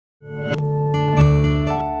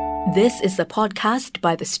This is a podcast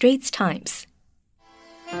by The Straits Times.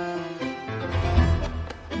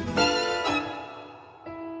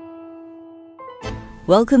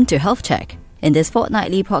 Welcome to Health Check. In this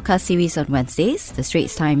fortnightly podcast series on Wednesdays, The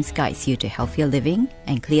Straits Times guides you to healthier living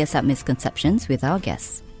and clears up misconceptions with our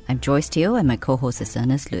guests. I'm Joyce Teo and my co-host is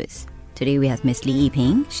Ernest Lewis. Today we have Ms. Lee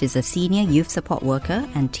Yi-Ping. She's a senior youth support worker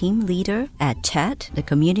and team leader at CHAT, the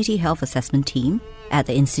Community Health Assessment Team at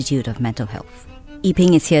the Institute of Mental Health.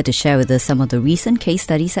 Yi-Ping is here to share with us some of the recent case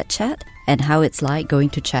studies at CHAT and how it's like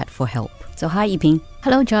going to CHAT for help. So hi Yi-Ping.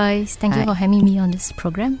 Hello Joyce, thank you for having me on this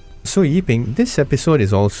program. So Yi-Ping, this episode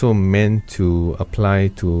is also meant to apply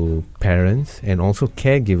to parents and also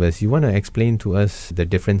caregivers. You want to explain to us the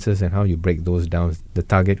differences and how you break those down, the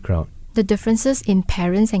target crowd? The differences in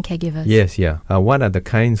parents and caregivers? Yes, yeah. What are the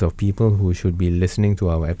kinds of people who should be listening to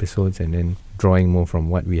our episodes and then drawing more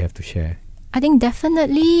from what we have to share? I think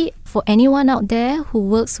definitely for anyone out there who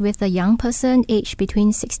works with a young person aged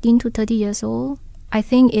between 16 to 30 years old, I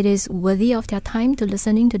think it is worthy of their time to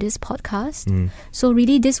listening to this podcast. So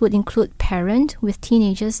really this would include parent with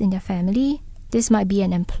teenagers in their family. This might be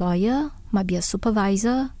an employer, might be a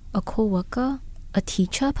supervisor, a co-worker, a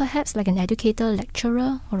teacher perhaps, like an educator,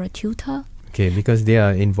 lecturer, or a tutor. Okay, because they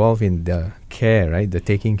are involved in the care, right? The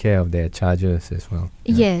taking care of their charges as well.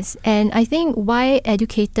 Yes, and I think why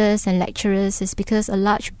educators and lecturers is because a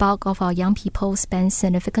large bulk of our young people spend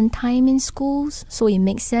significant time in schools. So it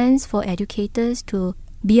makes sense for educators to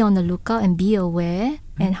be on the lookout and be aware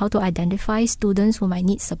and how to identify students who might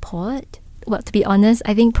need support. Well, to be honest,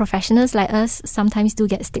 I think professionals like us sometimes do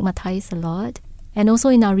get stigmatized a lot. And also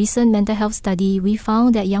in our recent mental health study, we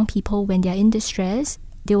found that young people, when they are in distress,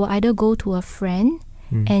 they will either go to a friend,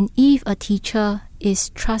 and if a teacher is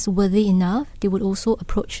trustworthy enough, they would also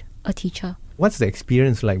approach a teacher. What's the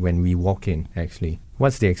experience like when we walk in, actually?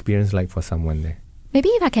 What's the experience like for someone there? Maybe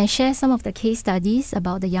if I can share some of the case studies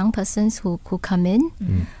about the young persons who come in.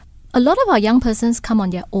 A lot of our young persons come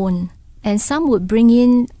on their own, and some would bring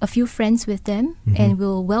in a few friends with them and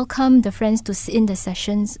will welcome the friends to sit in the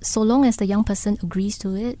sessions so long as the young person agrees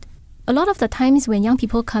to it. A lot of the times when young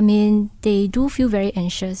people come in, they do feel very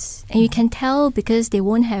anxious. And you can tell because they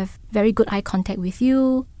won't have very good eye contact with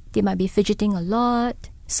you. They might be fidgeting a lot.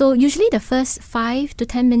 So usually the first 5 to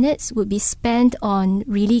 10 minutes would be spent on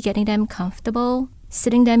really getting them comfortable,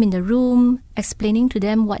 sitting them in the room, explaining to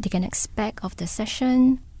them what they can expect of the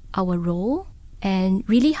session, our role, and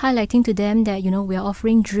really highlighting to them that, we are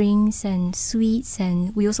offering drinks and sweets,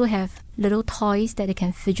 and we also have little toys that they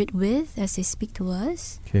can fidget with as they speak to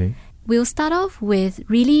us. Okay. We'll start off with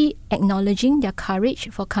really acknowledging their courage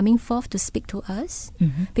for coming forth to speak to us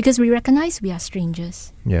because we recognize we are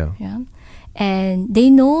strangers. Yeah. And they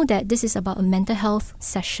know that this is about a mental health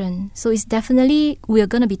session. So it's definitely, we're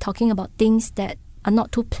going to be talking about things that are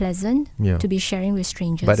not too pleasant to be sharing with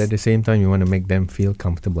strangers. But at the same time, you want to make them feel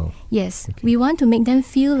comfortable. Yes. Okay. We want to make them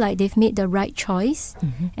feel like they've made the right choice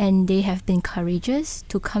and they have been courageous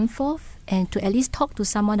to come forth and to at least talk to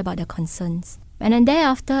someone about their concerns. And then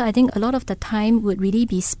thereafter, I think a lot of the time would really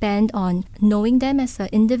be spent on knowing them as an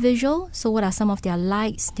individual. So what are some of their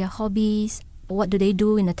likes, their hobbies? What do they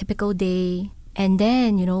do in a typical day? And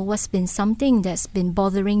then, what's been something that's been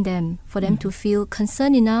bothering them for them to feel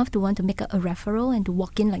concerned enough to want to make a referral and to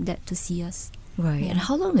walk in like that to see us. Right. And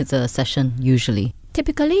how long is the session usually?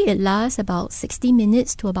 Typically, it lasts about 60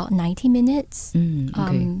 minutes to about 90 minutes.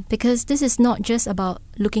 Because this is not just about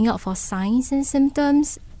looking out for signs and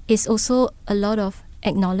symptoms. It's also a lot of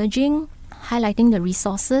acknowledging, highlighting the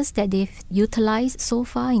resources that they've utilized so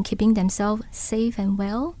far in keeping themselves safe and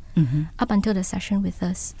well up until the session with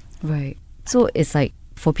us. Right. So it's like,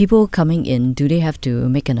 for people coming in, do they have to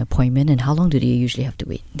make an appointment and how long do they usually have to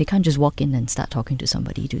wait? They can't just walk in and start talking to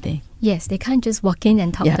somebody, do they? Yes, they can't just walk in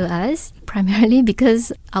and talk to us, primarily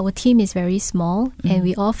because our team is very small and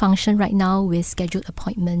we all function right now with scheduled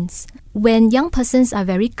appointments. When young persons are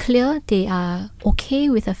very clear, they are okay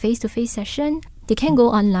with a face-to-face session, they can go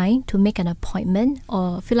online to make an appointment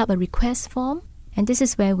or fill up a request form. And this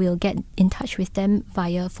is where we'll get in touch with them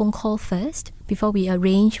via phone call first before we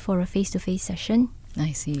arrange for a face-to-face session.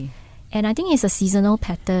 I see. And I think it's a seasonal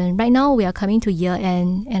pattern. Right now, we are coming to year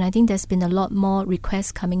end, and I think there's been a lot more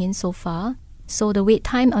requests coming in so far. So the wait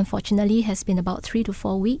time, unfortunately, has been about 3 to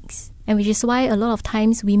 4 weeks. And which is why a lot of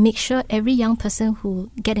times we make sure every young person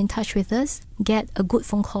who get in touch with us get a good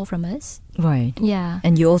phone call from us. Right. Yeah.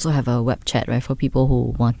 And you also have a web chat, right, for people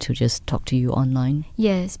who want to just talk to you online?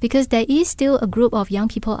 Yes, because there is still a group of young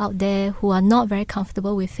people out there who are not very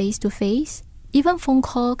comfortable with face-to-face. Even phone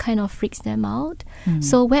call kind of freaks them out.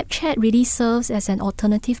 So web chat really serves as an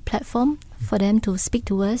alternative platform for them to speak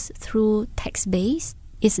to us through text-based.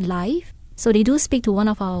 is live. So they do speak to one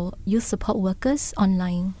of our youth support workers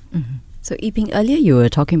online. So Yiping, earlier you were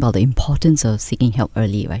talking about the importance of seeking help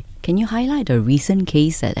early, right? Can you highlight a recent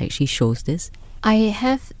case that actually shows this? I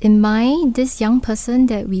have in mind this young person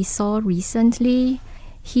that we saw recently.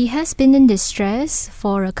 He has been in distress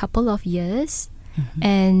for a couple of years,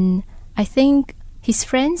 and I think his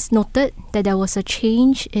friends noted that there was a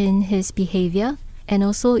change in his behavior and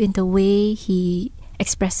also in the way he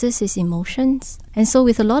expresses his emotions. And so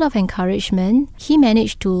with a lot of encouragement, he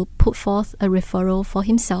managed to put forth a referral for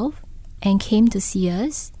himself and came to see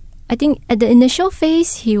us. I think at the initial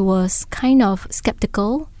phase, he was kind of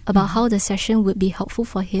skeptical about how the session would be helpful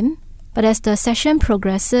for him. But as the session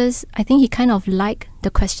progresses, I think he kind of liked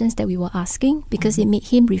the questions that we were asking because it made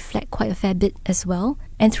him reflect quite a fair bit as well.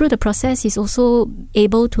 And through the process, he's also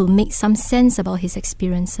able to make some sense about his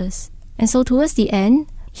experiences. And so towards the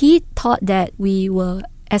end, he thought that we were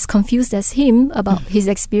as confused as him about his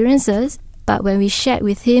experiences. But when we shared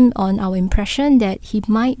with him on our impression that he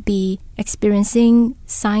might be experiencing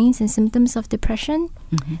signs and symptoms of depression,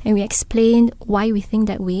 and we explained why we think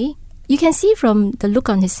that way, you can see from the look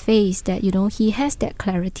on his face that, he has that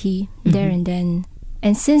clarity there and then.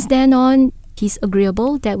 And since then on, he's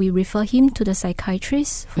agreeable that we refer him to the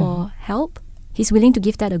psychiatrist for help. He's willing to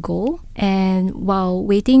give that a go. And while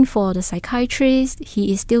waiting for the psychiatrist,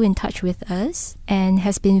 he is still in touch with us and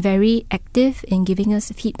has been very active in giving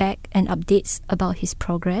us feedback and updates about his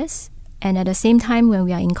progress. And at the same time, when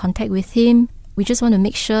we are in contact with him, we just want to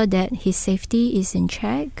make sure that his safety is in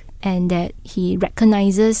check and that he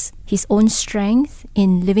recognizes his own strength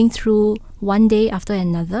in living through one day after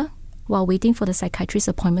another while waiting for the psychiatrist's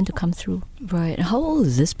appointment to come through. Right. How old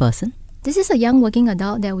is this person? This is a young working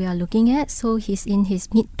adult that we are looking at, so he's in his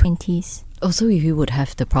mid-20s. Also, he would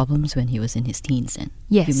have the problems when he was in his teens then?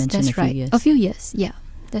 Yes, you mentioned that's right. A few years, yeah,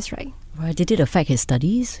 that's right. Right. Did it affect his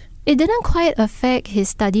studies? It didn't quite affect his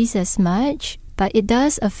studies as much, but it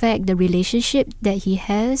does affect the relationship that he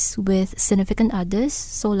has with significant others,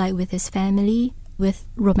 so like with his family, with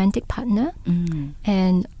romantic partner.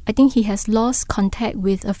 And I think he has lost contact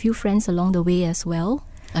with a few friends along the way as well.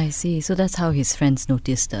 I see. So that's how his friends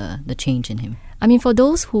noticed the change in him. I mean, for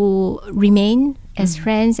those who remain as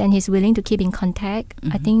friends and he's willing to keep in contact,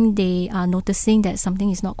 I think they are noticing that something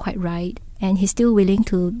is not quite right. And he's still willing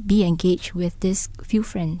to be engaged with these few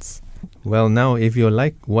friends. Well, now, if you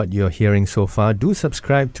like what you're hearing so far, do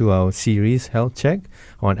subscribe to our series Health Check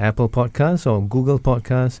on Apple Podcasts or Google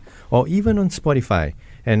Podcasts or even on Spotify.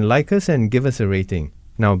 And like us and give us a rating.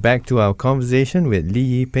 Now, back to our conversation with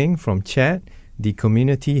Lee Yiping from CHAT, the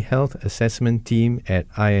Community Health Assessment Team at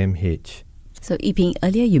IMH. So Yiping,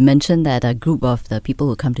 earlier you mentioned that a group of the people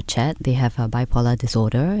who come to CHAT, they have a bipolar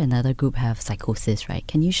disorder, another group have psychosis, right?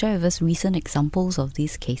 Can you share with us recent examples of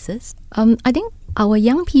these cases? I think our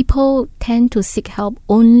young people tend to seek help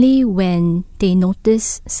only when they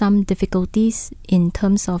notice some difficulties in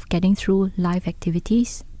terms of getting through life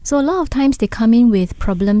activities. So a lot of times they come in with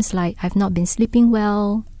problems like, I've not been sleeping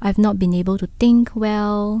well, I've not been able to think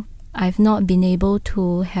well, I've not been able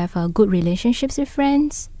to have good relationships with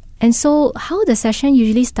friends. And so how the session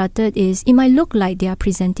usually started is, it might look like they are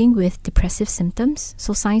presenting with depressive symptoms,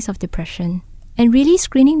 so signs of depression. And really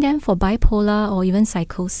screening them for bipolar or even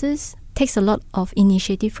psychosis takes a lot of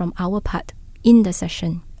initiative from our part in the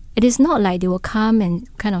session. It is not like they will come and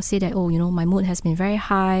kind of say that, my mood has been very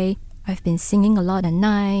high, I've been singing a lot at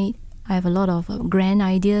night, I have a lot of grand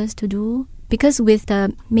ideas to do. Because with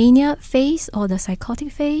the mania phase or the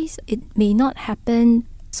psychotic phase, it may not happen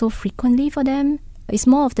so frequently for them. It's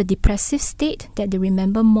more of the depressive state that they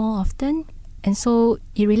remember more often. And so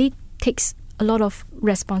it really takes a lot of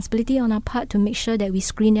responsibility on our part to make sure that we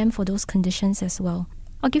screen them for those conditions as well.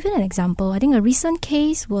 I'll give you an example. I think a recent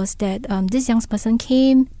case was that this young person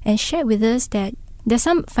came and shared with us that there's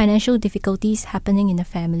some financial difficulties happening in the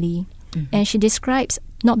family. And she describes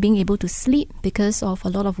not being able to sleep because of a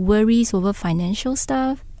lot of worries over financial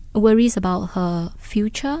stuff, worries about her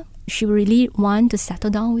future. She really wants to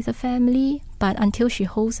settle down with a family, but until she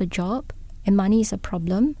holds a job and money is a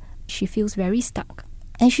problem, she feels very stuck.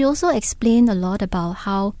 And she also explained a lot about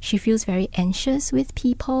how she feels very anxious with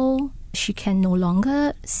people. She can no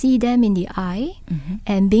longer see them in the eye,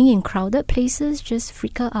 and being in crowded places just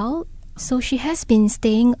freak her out. So she has been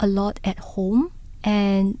staying a lot at home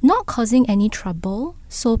and not causing any trouble,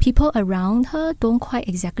 so people around her don't quite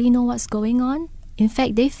exactly know what's going on. In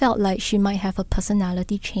fact, they felt like she might have a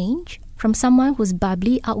personality change from someone who's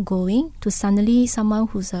bubbly, outgoing, to suddenly someone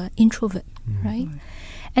who's an introvert, right?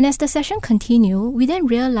 And as the session continued, we then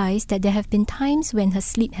realized that there have been times when her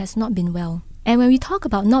sleep has not been well. And when we talk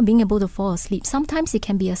about not being able to fall asleep, sometimes it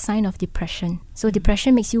can be a sign of depression. So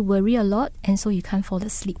depression makes you worry a lot, and so you can't fall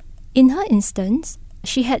asleep. In her instance,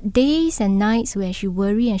 she had days and nights where she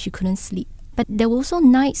worried and she couldn't sleep. But there were also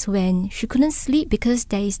nights when she couldn't sleep because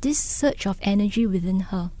there is this surge of energy within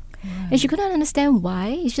her. Right. And she couldn't understand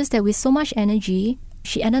why. It's just that with so much energy,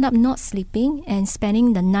 she ended up not sleeping and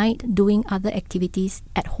spending the night doing other activities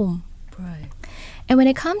at home. Right. And when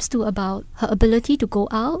it comes to about her ability to go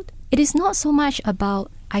out, it is not so much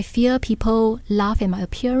about, I fear people laugh at my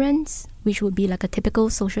appearance, which would be like a typical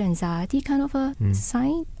social anxiety kind of a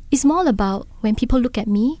sign. It's more about when people look at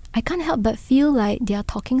me, I can't help but feel like they are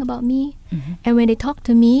talking about me. Mm-hmm. And when they talk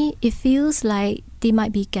to me, it feels like they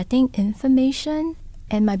might be getting information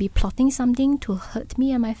and might be plotting something to hurt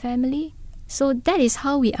me and my family. So that is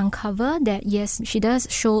how we uncover that, yes, she does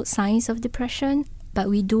show signs of depression, but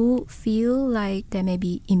we do feel like there may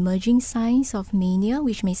be emerging signs of mania,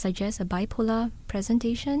 which may suggest a bipolar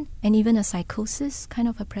presentation and even a psychosis kind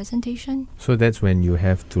of a presentation. So that's when you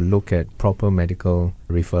have to look at proper medical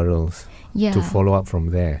referrals to follow up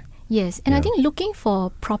from there. Yes, and I think looking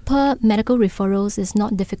for proper medical referrals is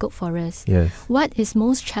not difficult for us. Yes. What is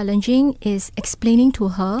most challenging is explaining to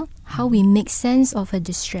her how we make sense of her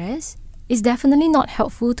distress. It's definitely not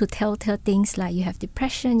helpful to tell her things like you have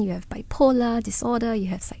depression, you have bipolar disorder, you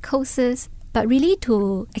have psychosis, but really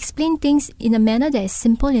to explain things in a manner that is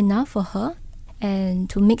simple enough for her and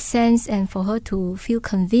to make sense and for her to feel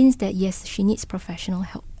convinced that yes, she needs professional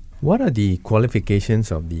help. What are the qualifications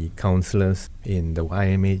of the counsellors in the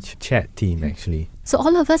IMH chat team actually? So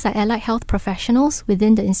all of us are allied health professionals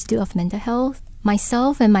within the Institute of Mental Health.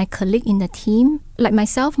 Myself and my colleague in the team, like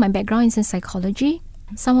myself, my background is in psychology.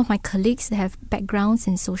 Some of my colleagues have backgrounds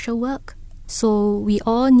in social work. So we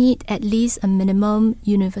all need at least a minimum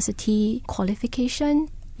university qualification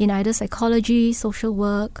in either psychology, social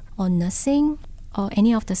work, or nursing, or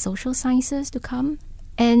any of the social sciences to come.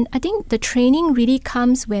 And I think the training really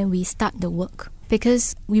comes when we start the work,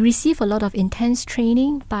 because we receive a lot of intense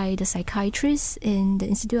training by the psychiatrists in the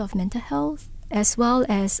Institute of Mental Health, as well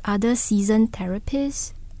as other seasoned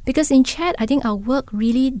therapists. Because in chat, I think our work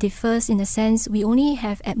really differs in the sense we only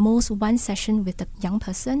have at most one session with the young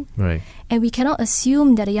person. Right. And we cannot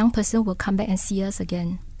assume that a young person will come back and see us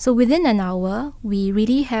again. So within an hour, we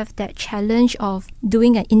really have that challenge of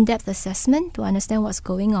doing an in-depth assessment to understand what's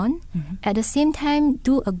going on. Mm-hmm. At the same time,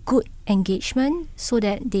 do a good engagement so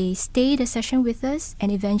that they stay the session with us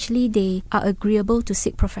and eventually they are agreeable to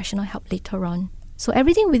seek professional help later on. So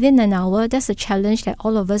everything within an hour, that's a challenge that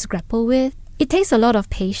all of us grapple with. It takes a lot of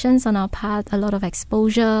patience on our part, a lot of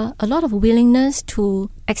exposure, a lot of willingness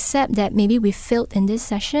to accept that maybe we failed in this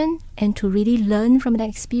session and to really learn from that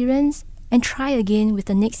experience and try again with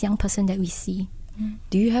the next young person that we see.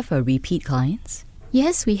 Do you have repeat clients?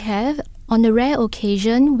 Yes, we have. On the rare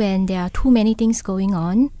occasion when there are too many things going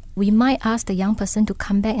on, we might ask the young person to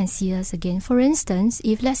come back and see us again. For instance,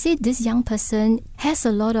 if let's say this young person has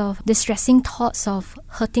a lot of distressing thoughts of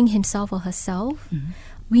hurting himself or herself,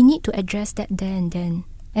 we need to address that there and then,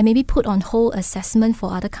 and maybe put on hold assessment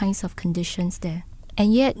for other kinds of conditions there.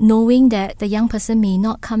 And yet, knowing that the young person may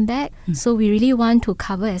not come back, so we really want to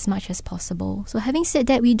cover as much as possible. So having said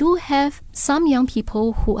that, we do have some young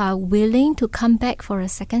people who are willing to come back for a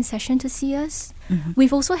second session to see us. Mm-hmm.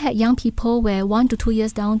 We've also had young people where 1 to 2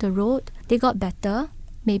 years down the road, they got better.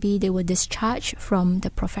 Maybe they were discharged from the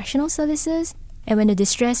professional services, and when the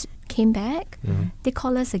distress came back, they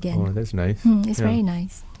call us again. Oh, that's nice. It's very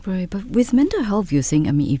nice. Right, but with mental health, you're saying,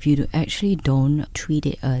 if you actually don't treat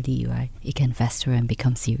it early, right, it can fester and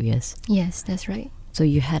become serious. Yes, that's right. So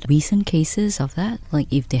you had recent cases of that?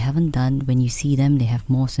 Like if they haven't done, when you see them, they have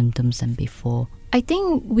more symptoms than before? I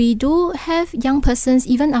think we do have young persons,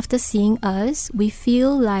 even after seeing us, we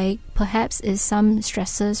feel like perhaps it's some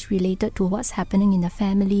stresses related to what's happening in the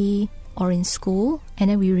family or in school, and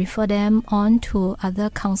then we refer them on to other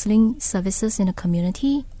counselling services in the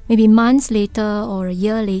community. Maybe months later or a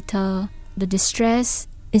year later, the distress,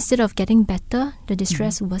 instead of getting better, the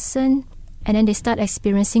distress worsen, and then they start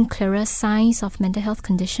experiencing clearer signs of mental health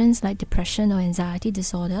conditions like depression or anxiety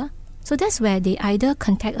disorder. So that's where they either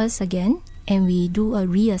contact us again and we do a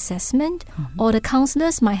reassessment, or the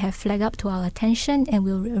counsellors might have flagged up to our attention and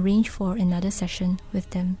we'll arrange for another session with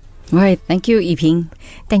them. Right, thank you, Yiping.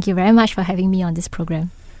 Thank you very much for having me on this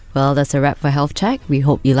program. Well, that's a wrap for Health Check. We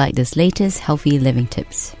hope you like this latest healthy living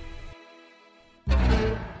tips.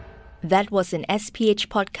 That was an SPH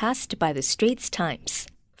podcast by The Straits Times.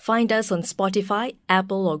 Find us on Spotify,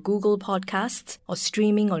 Apple or Google Podcasts, or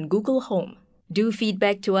streaming on Google Home. Do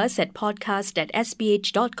feedback to us at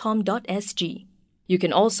podcast@sph.com.sg. You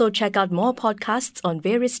can also check out more podcasts on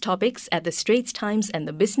various topics at The Straits Times and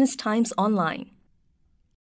The Business Times online.